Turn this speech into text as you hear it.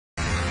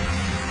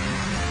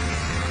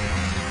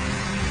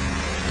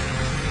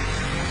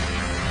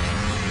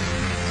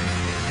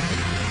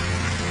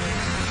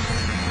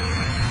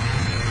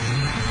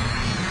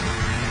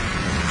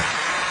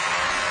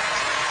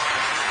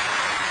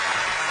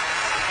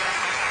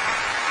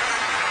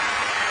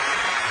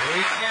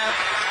weekend.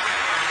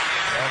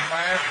 Come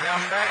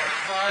back,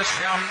 fast,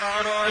 come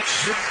not watch.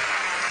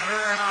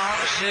 Turn out,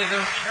 see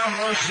the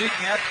summer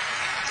weekend.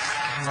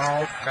 No,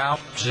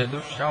 come, see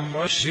the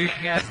summer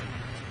weekend.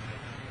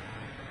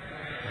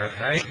 The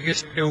thing is,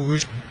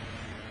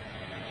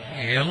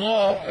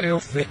 hello, you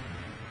fit.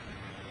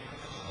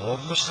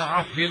 Almost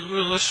half it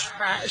will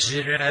spice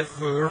it at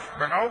first,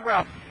 but oh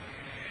well.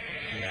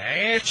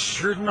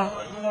 It's not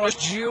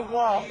what you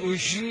want,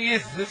 which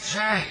is the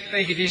time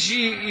that it is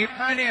you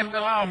can't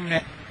belong.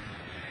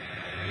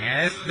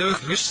 Yes, the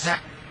Gusta.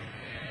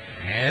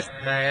 Yes,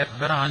 that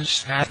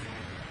branch that.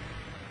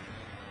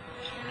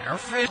 Your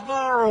face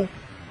borrow.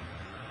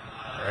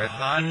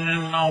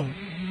 No,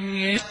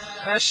 yes,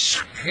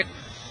 that's it.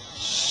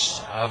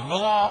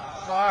 Sabla,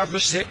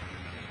 Barbara.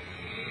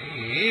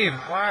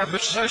 Why,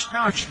 but such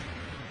not.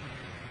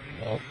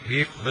 Oh,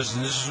 people's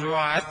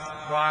right,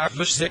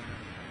 Barbara.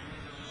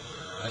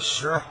 I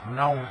sure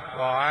know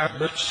why,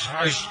 but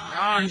such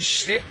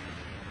non-stick.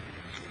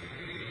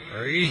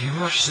 He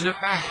was the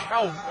back,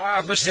 oh,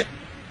 why, but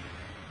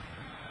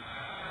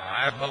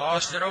I've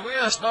lost it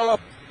away, stop.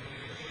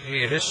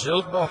 It is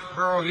silver,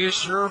 girl, you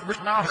sure,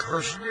 but not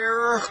her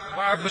steer,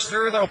 why, but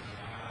there, though.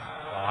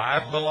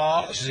 I've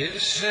lost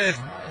it, said,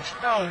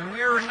 no,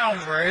 you're no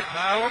right,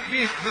 I'll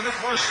be for the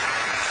first.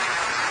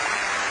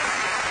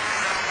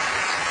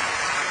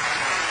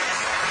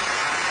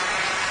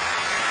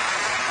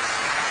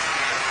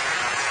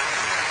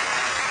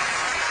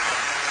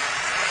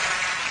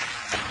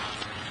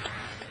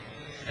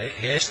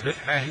 Yes, the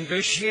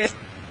finger shit.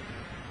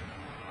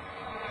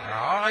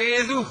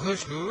 I do het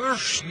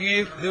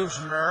sneeuw dus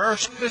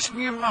merst dus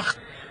niet mag.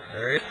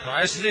 Het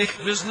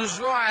prijslich business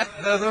right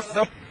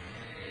dat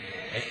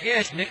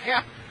yes, niet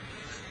ja.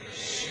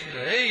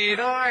 Say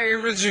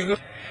I resume.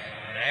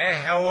 Nee,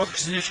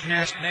 helps this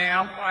nest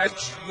now.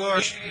 What's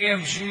worse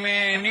gives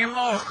me any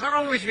more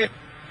come with you.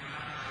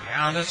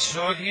 Ja, dat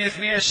zou niet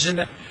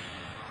missen.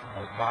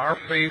 Bar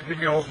people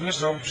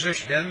jongens op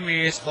zich en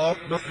meestal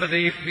nog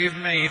verliefd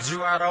mee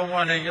zo aan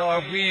wanneer je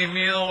op wie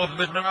mail op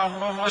het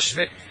naam was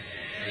fit.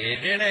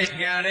 Dit is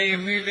ja de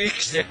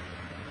moeilijkste.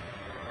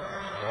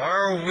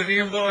 Waar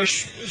William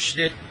Bush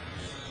zit.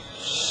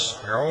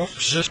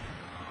 Stroofs.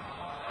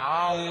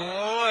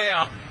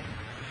 Halleluja.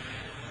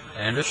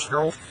 En de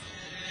stroof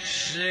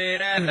zit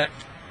en het.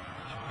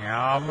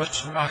 Ja,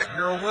 wat mag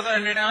je over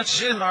dan niet aan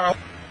zin daarop.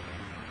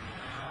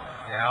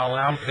 Ja,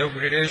 laat me ook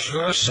dit is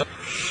zo.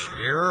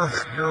 You're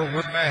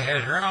with my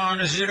head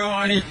on as you don't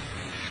want it.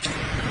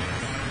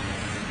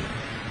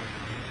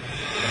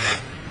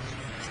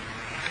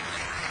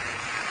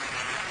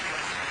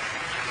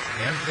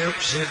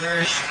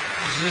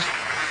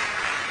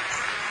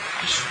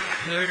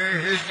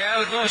 There's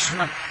now this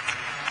man.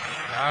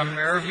 I'm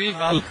very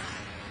well.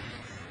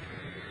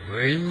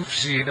 We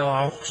see the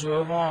house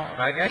of all.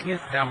 I got you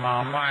them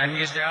on mine.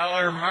 Is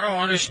dollar, I don't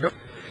want to stop.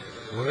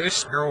 We're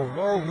still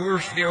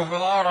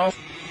without off.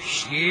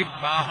 Sheep,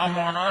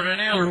 Bahamon, or an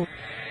elu.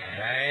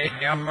 I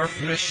number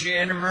flesh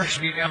and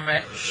mercy, come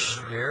back.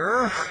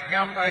 Sure,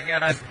 come back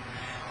at it.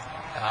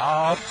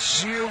 I'll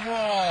see you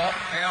all,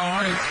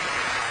 honey.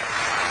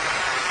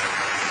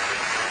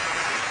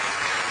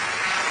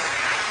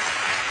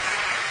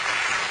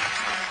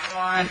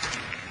 Fine.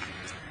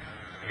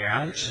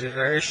 Can't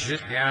there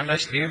should can't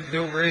steam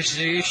to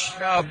receive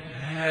stop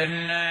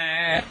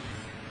and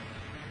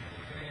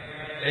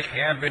it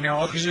can't be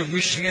no because we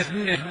see it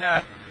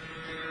not.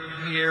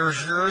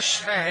 Here's your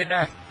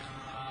side.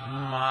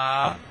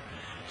 Ma.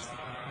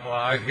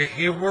 Why, if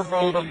you were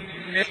voted,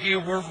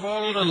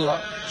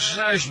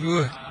 says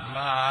you.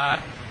 Ma.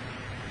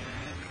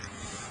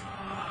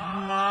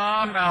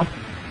 Now.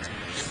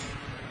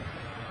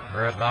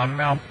 Brother,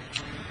 now.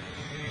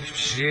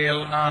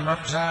 Seal on the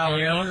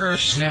Italian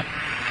snap.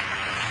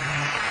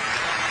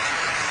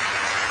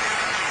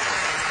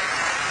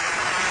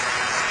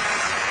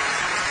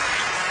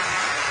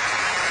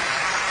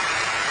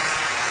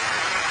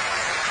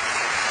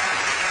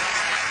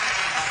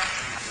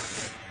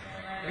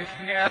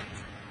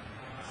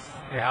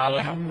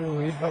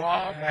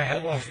 Alhamdulillah, I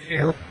had a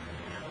few.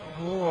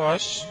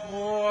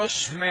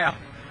 Smell.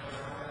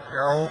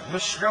 Yo,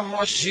 Mr.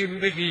 Muslim,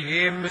 big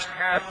game,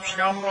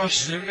 Mr.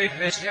 Muslim, big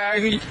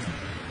Mr.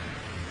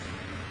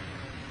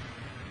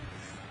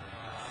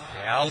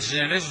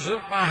 Elsin is the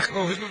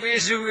Paco, the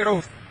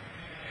Vesuiro.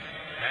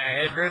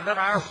 I had that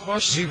I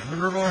was even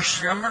the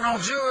Muslim and I'll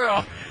do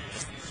it.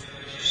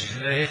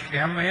 They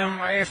came in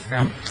my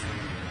family.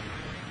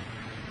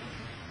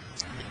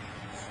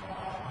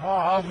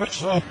 Oh, but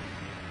so.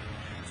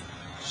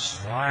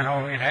 I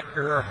know in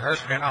her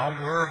husband, I'll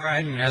work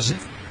on as it.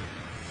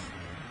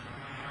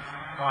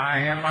 Why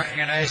am I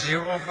going to see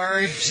you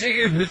very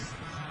sick?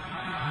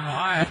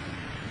 Why?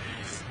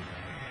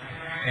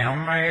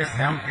 And my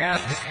family got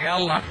the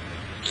hell up.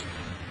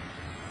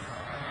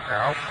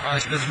 Girl,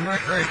 plus this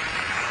mercury.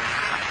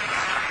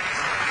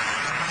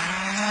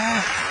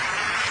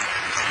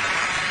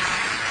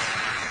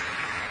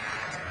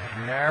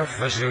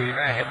 Nervous, we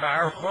had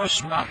our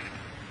first month.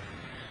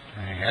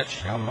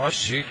 Het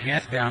was ik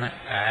net aan het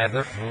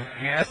either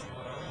net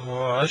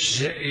was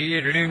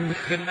eating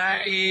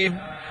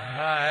genaim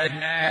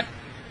net.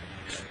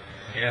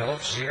 Heel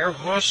zeer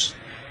was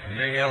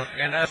heel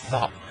in het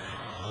thought.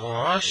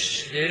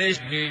 Was it is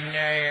being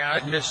a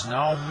this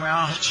no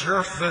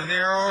master for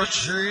their own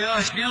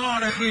serious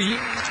you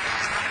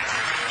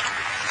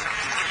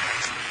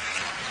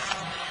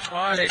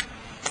what it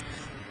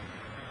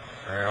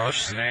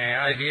was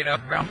I did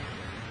about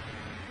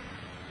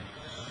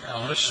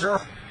sir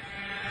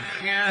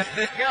can't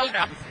think held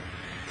up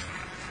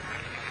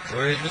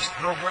we just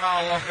broke it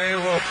all of it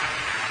up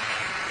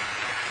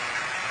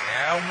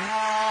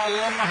all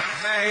of my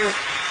fail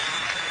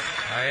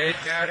I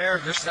got there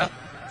just up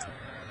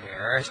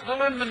I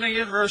still in the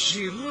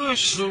university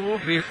so will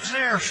be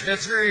there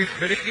that's very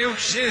but if you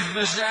see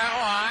this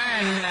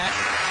outline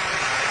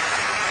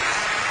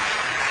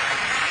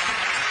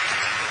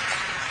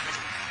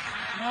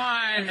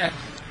Mine.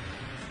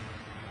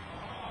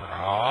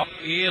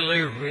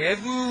 Ili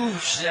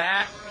revues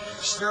that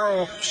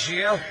stroke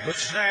seal, but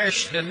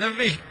smashed in the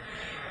V.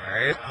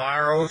 A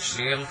pyro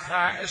seal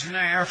ties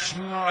now,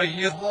 small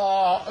you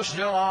lost,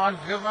 no on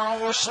giving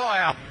over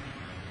soil.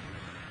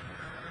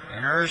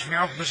 And there's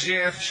no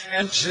positive,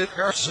 and sit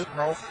her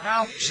no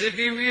now,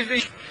 city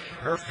really.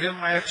 Her film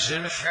lives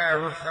in the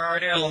shower,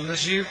 third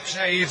illness, you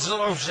say it's a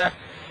loser.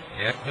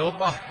 If you'll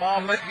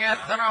bomb it, get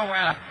the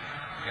no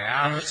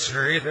down the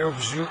street, there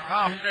was you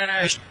come to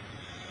nest.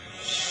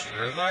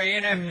 Sure, they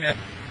in him.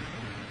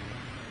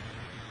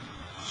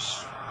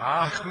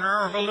 Ach,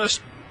 nerveless.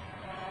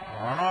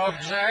 On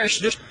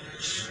obsessed.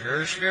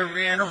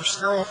 Seriously, of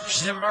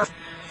strokes in my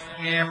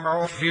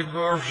camera, few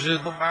birds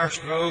in the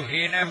barstow,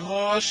 in a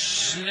moss,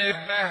 snip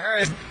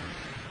ahead.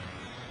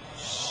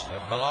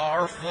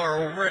 Siblar for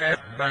over it,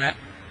 but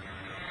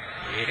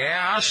it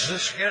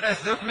asks, get a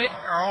thumb it,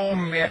 or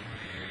me.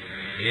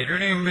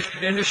 Iedereen moet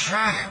in de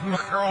schaak,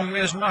 mevrouw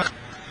mismacht.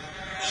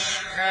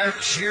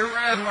 Schuift hier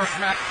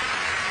Radmersnet.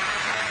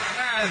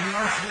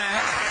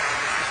 Radmersnet.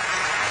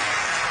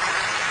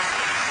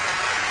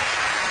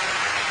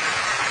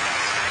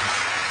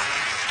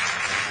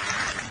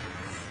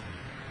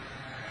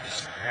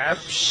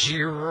 Schuift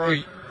hier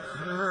rooi.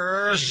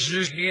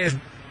 Versus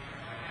again.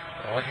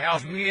 Wat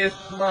helpt me het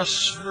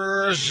plus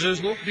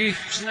versus op die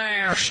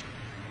snaars.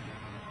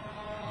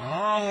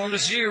 Oh, dat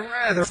is hier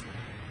rather.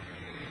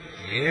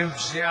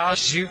 If the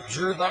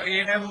shooter the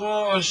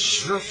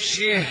enemies of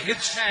she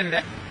stand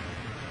it.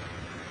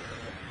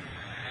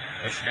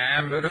 If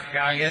number of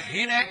guys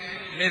in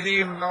it,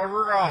 the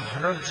number of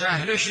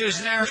Zahlish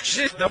is now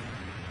sit up.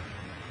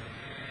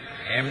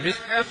 And this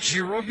helps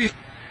you, Robbie.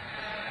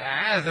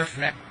 Either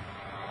flat.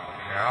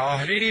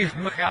 Oh, leave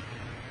me up.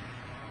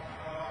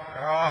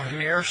 Oh,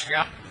 near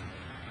Scott.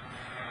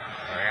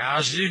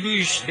 As the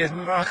news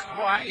didn't look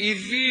quite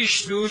easy,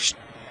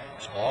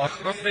 Ach,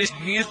 dat is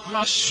niet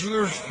maar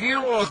zuur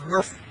veel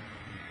over.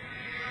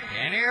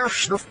 En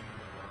eerst de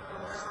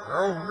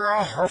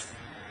vrouw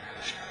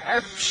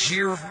heb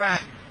zuur bij.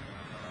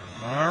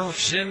 Maar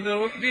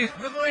zindelijk niet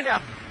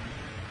bedoeld.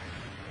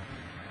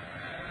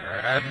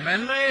 Het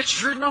men is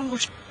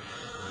vernoemd.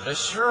 De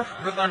surf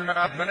dan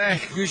dat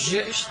bereikt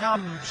gezegd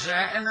hebben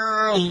zijn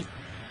er.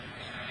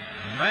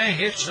 Mijn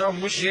hit zo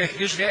moet je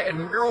gezegd en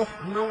doe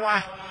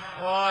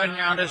Oh,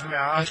 now this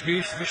mouse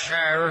beef for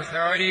shire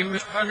authority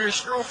must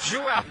understroke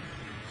you up.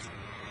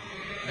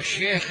 The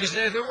sheikh is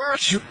there the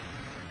worst you.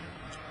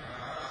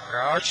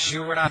 Crouch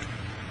you up.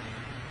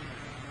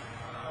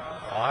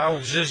 I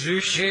was a zoo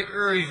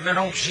shaker, even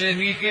don't send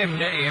me him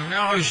to him.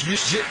 Now he's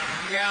just sitting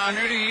down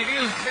and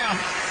eating down.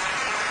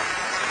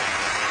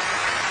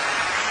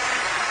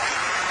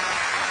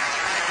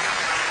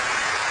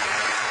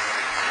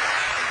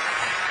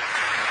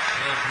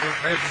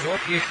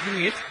 What if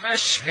you eat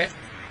basket?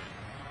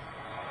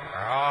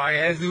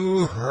 I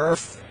do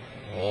herf,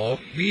 op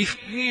beef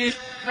niet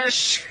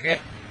basket.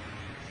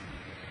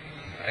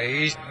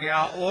 Hij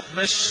got op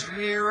mijn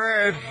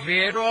smeer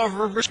bit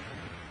over me.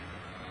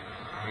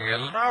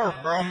 Hello,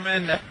 bro,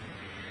 man.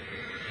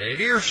 De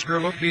eerste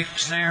loop beef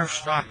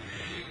snaarstof.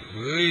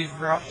 We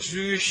brought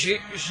two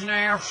shit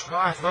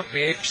snaarstof op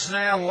ik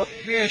snel op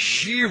je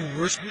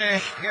shivers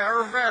neck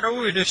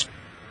verder with us.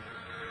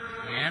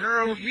 En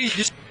er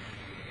beef.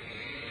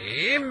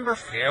 Immer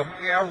fell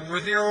over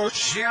the old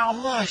shell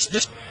lost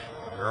us.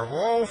 Your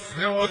wolf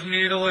filled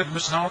needle it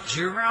was not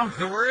too round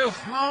the world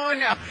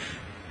flowing up.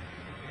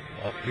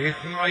 Up if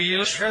my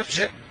heel straps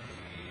it.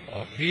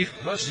 Up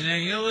if was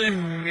nail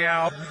in me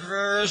out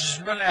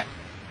first but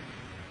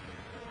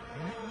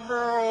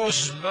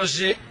Bros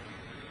was it.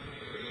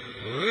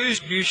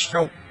 Who's you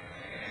stop?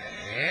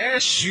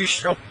 Yes, you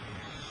stop.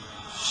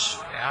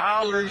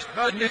 Salary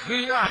got the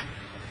kuya.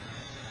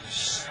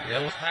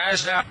 Still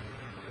has that.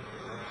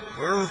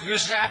 Where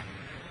was that?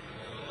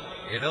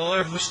 It'll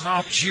ever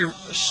stop you,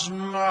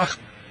 smoke.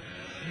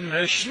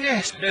 The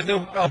snest of the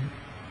wub.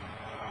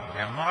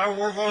 And my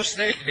word was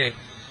taken.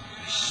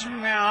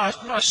 Smell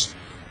must.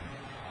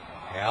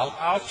 Hell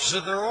out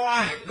to the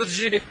right, but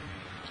it.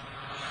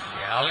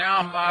 Hell,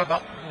 I'm by the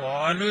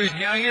one who's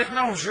young, it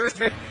knows,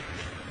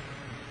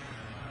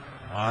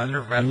 on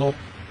the vendel.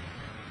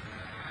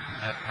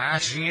 A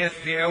passing it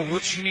there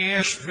which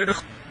nears for the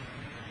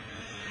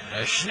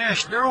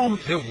snest erom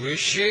te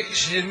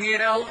wishes in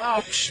it all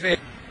outfit.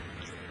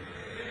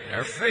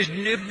 Er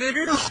vissen de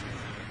binnen.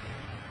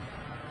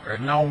 Er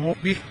nou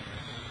won't be.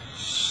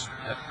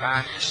 The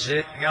back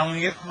sit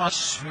young it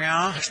must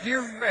smell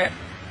steer vet.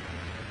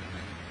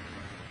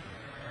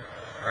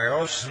 I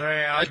also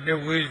I do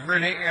with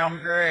Rennie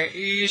Younger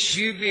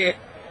easy bit.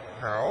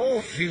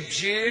 Oh,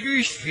 future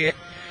is fit.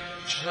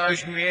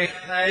 Such me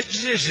that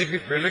this if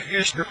you really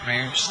kiss the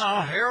name,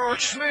 so here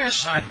it's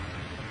mess.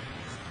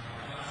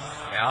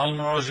 Al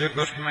knows a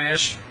good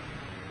mess.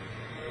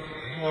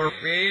 More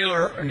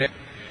paler and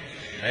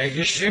I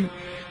guess him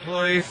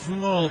play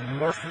mold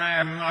more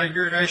flam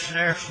under the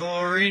snare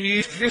for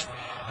any fit.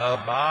 A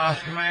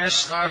bath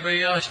mess, I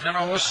be us than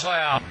I was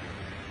slap.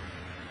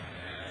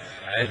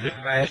 I did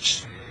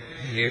match.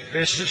 He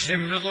pisses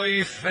him to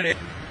leave in it.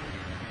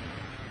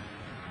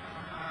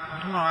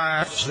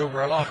 That's the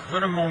relock for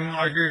the moon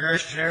under the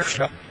snare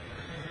shop.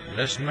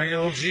 This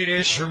male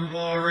genius from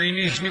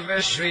Blorini's new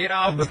best feet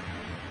out.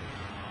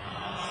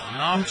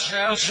 I'm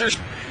Celsius.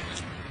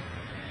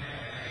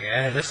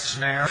 Yeah, the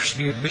snare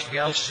Steve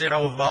Miguel sit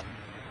over.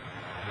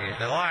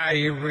 The lie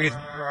you read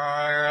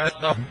prior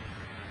at the.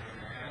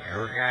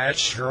 Your guy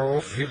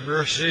strove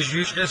versus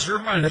used as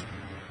reminded.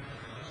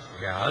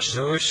 Yeah,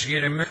 so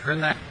skinny maker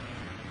that.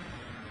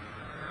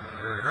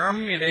 You're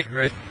me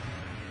nigger.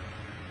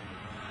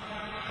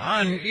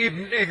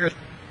 Uneven nigger.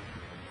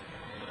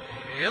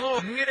 Hello,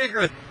 me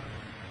nigger.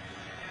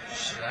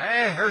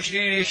 Say, her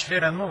skinny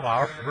stood in the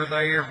wall for the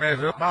year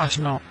baby boss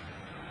no.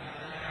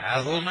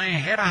 Gatelyn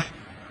head.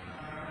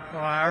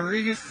 Why are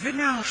you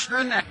finished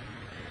on that?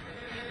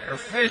 Her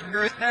face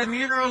girth that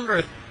mural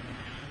girth.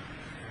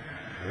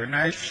 Your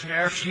nice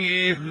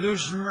snarky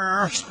loose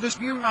mirrors, this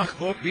you must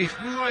go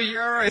before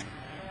you're right.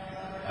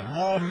 The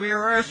more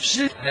mirror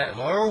sit that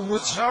low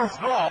with surf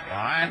flop,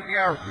 and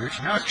your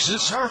rich knocks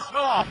is surf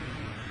flop.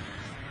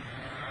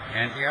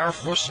 And your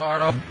for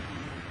sort of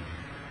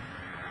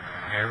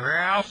every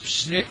out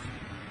snip.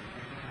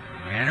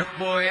 And a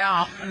boy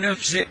out and up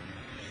sit.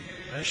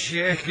 The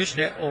shake is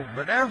that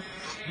over there.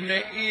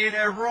 They eat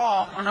it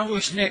raw on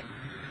a snip.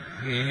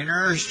 He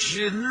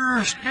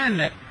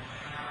understand it.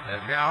 The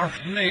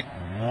gardening,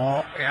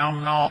 oh,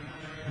 I'm not.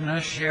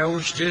 The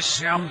shows just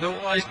sound the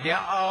way the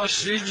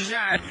sausage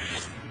and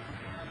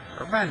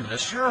when the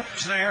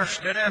surf's there,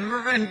 stood and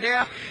moving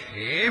there,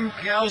 him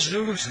kills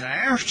who's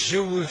there,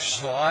 so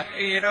slot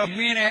it a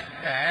minute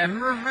and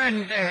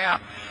moving there.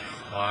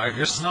 I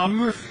guess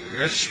number,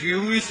 guess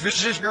you with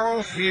fishes girl,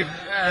 if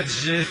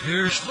that's it,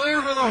 there's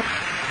flavor though.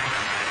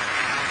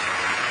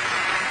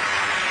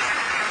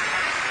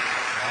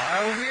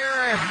 I'll be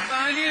right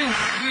back in,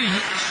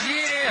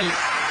 see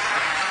it.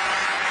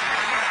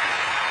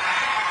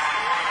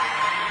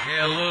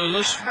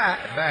 Little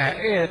spat by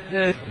it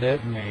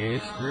that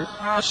made through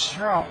my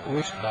throat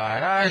was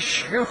that I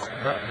shook,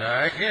 but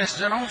I guess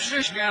I don't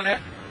sit down it.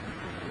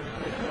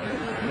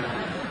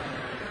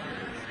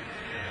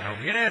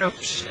 I'll get it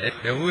upset,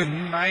 I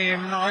wouldn't buy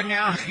him no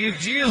now,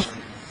 give you.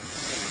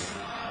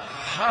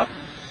 Hop,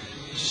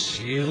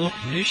 seal,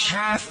 the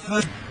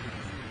shaft,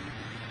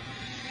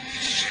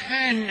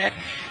 and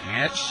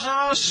it's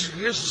all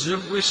Swiss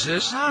with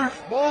this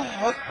half ball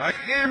back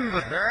in,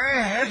 but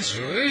their heads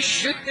we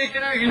should take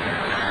it again.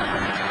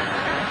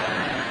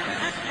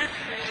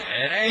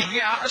 And I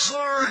got a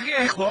slower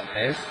giggle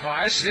if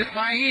I sit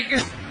my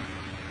eagle.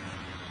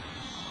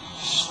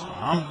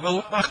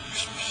 Stumble back,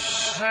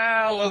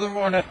 salad the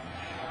morning.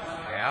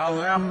 Tell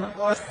them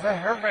what the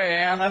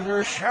herban and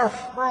their sharp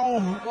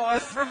roam,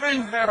 what for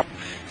being better.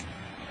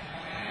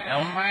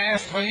 Tell my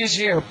please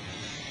here.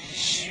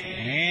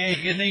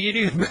 Snake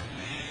do.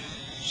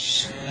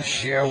 The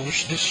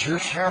shows the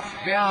surf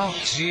bell,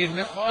 see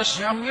the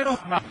fuss, I'm little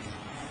mouth.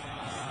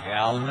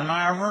 Galen and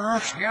I run our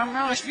scam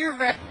mouse here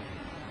back.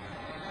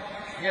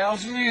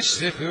 Gals me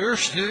the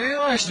first to the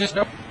last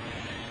stuff.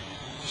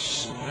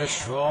 The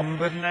swam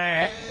but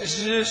night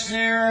is this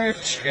near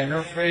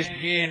skinner face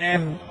being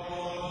him.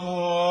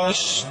 Oh,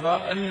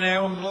 snot and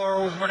nail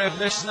blow over the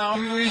best now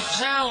we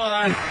salad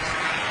on.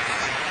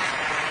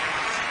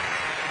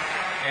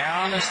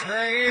 Down the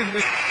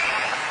street.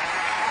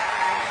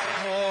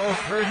 Oh,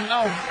 for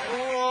no.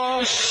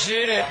 Oh,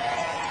 shit it.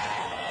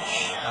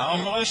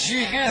 Almost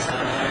you get.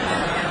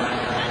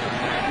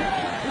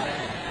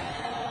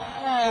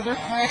 Oh, they're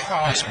my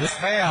cost, but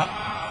they are.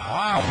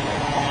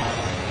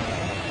 Wow.